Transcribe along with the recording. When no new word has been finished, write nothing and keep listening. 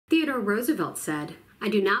Theodore Roosevelt said, "I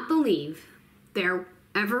do not believe there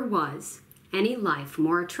ever was any life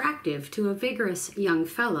more attractive to a vigorous young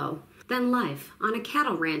fellow than life on a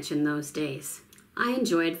cattle ranch in those days. I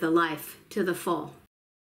enjoyed the life to the full."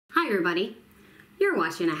 Hi everybody, you're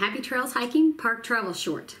watching a Happy Trails Hiking Park Travel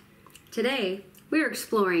Short. Today, we are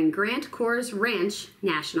exploring Grant-Kohrs Ranch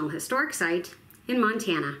National Historic Site in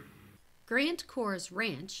Montana. Grant-Kohrs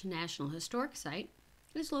Ranch National Historic Site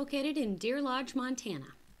is located in Deer Lodge,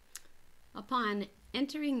 Montana. Upon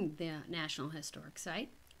entering the National Historic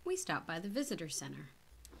Site, we stopped by the Visitor Center.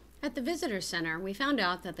 At the Visitor Center, we found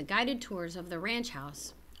out that the guided tours of the ranch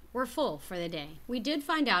house were full for the day. We did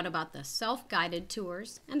find out about the self-guided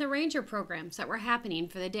tours and the ranger programs that were happening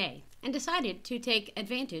for the day and decided to take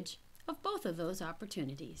advantage of both of those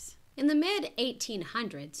opportunities. In the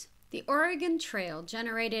mid-1800s, the Oregon Trail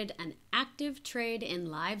generated an active trade in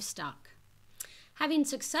livestock. Having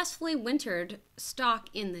successfully wintered stock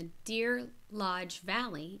in the Deer Lodge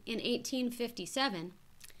Valley in 1857,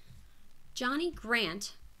 Johnny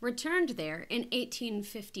Grant returned there in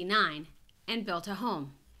 1859 and built a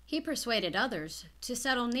home. He persuaded others to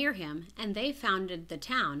settle near him, and they founded the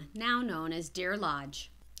town now known as Deer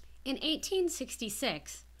Lodge. In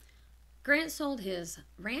 1866, Grant sold his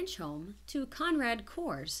ranch home to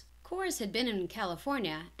Grant-Kohrs. Kohrs had been in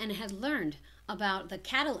California and had learned about the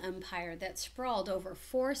cattle empire that sprawled over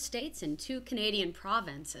 4 states and 2 Canadian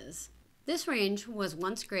provinces. This range was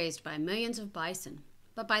once grazed by millions of bison,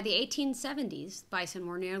 but by the 1870s, bison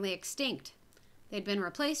were nearly extinct. They'd been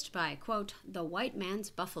replaced by, quote, the white man's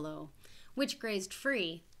buffalo, which grazed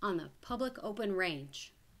free on the public open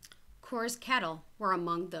range. Kohrs cattle were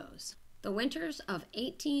among those. The winters of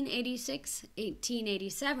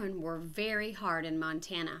 1886-1887 were very hard in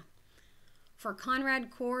Montana. For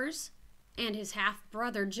Grant-Kohrs and his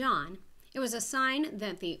half-brother John, it was a sign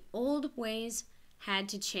that the old ways had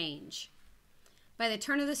to change. By the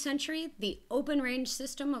turn of the century, the open-range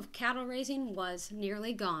system of cattle raising was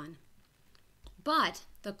nearly gone. But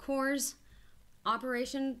the Kohrs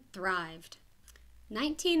operation thrived.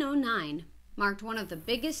 1909 marked one of the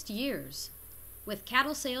biggest years, with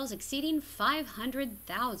cattle sales exceeding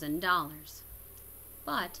 $500,000.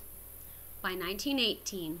 But by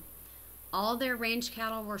 1918, all their range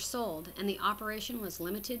cattle were sold, and the operation was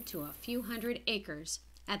limited to a few hundred acres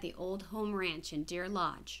at the old home ranch in Deer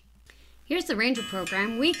Lodge. Here's the ranger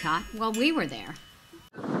program we caught while we were there.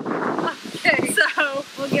 Okay, so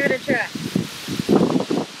we'll give it a try.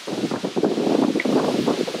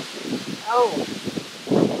 Oh.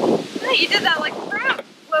 Hey, you did that like a pro.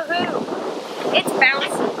 Woohoo. It's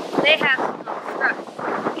bouncy. They have some thrust.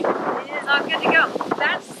 It is all good to go.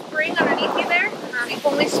 That spring underneath you there is the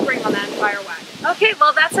only spring on that entire wagon. Okay,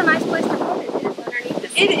 well that's a nice place to put it, is underneath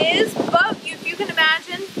this. It is, but you can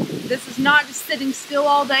imagine, this is not just sitting still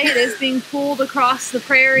all day. It is being pulled across the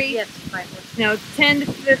prairie. Yes, right. 10 to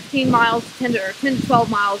 15 miles, 10 to 12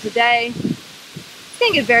 miles a day. It's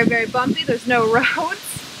going to get very, very bumpy. There's no roads.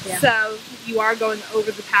 Yeah. So you are going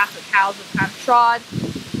over the path that cows have kind of trod.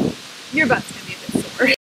 Your butt's going to be a bit sore.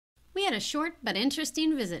 We had a short but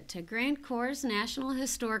interesting visit to Grant-Kohrs National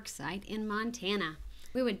Historic Site in Montana.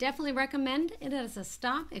 We would definitely recommend it as a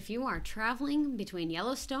stop if you are traveling between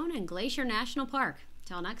Yellowstone and Glacier National Park.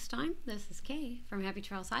 Till next time, this is Kay from Happy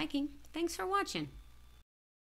Trails Hiking. Thanks for watching.